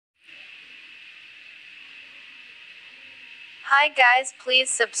Hi guys, please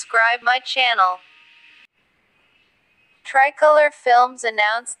subscribe my channel. Tricolor Films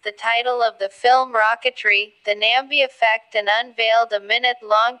announced the title of the film Rocketry, the Nambi Effect, and unveiled a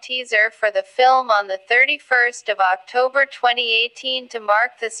minute-long teaser for the film on the 31st of October 2018 to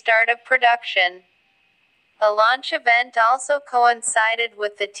mark the start of production. A launch event also coincided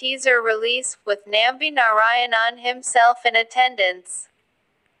with the teaser release, with Nambi Narayanan himself in attendance.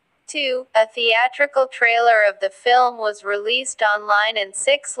 2. A theatrical trailer of the film was released online in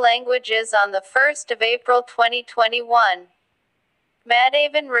 6 languages on the 1st of April 2021.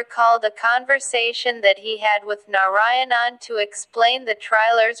 Madhavan recalled a conversation that he had with Narayanan to explain the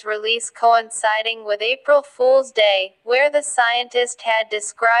trailer's release coinciding with April Fool's Day, where the scientist had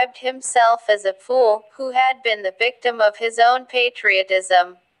described himself as a fool, who had been the victim of his own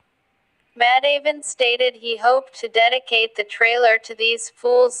patriotism. Madhavan stated he hoped to dedicate the trailer to these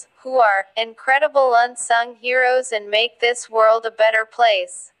fools, who are incredible unsung heroes and make this world a better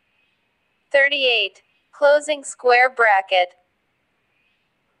place. 38. Closing square bracket.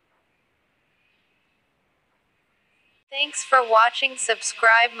 Thanks for watching.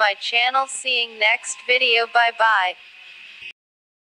 Subscribe my channel. Seeing next video. Bye bye.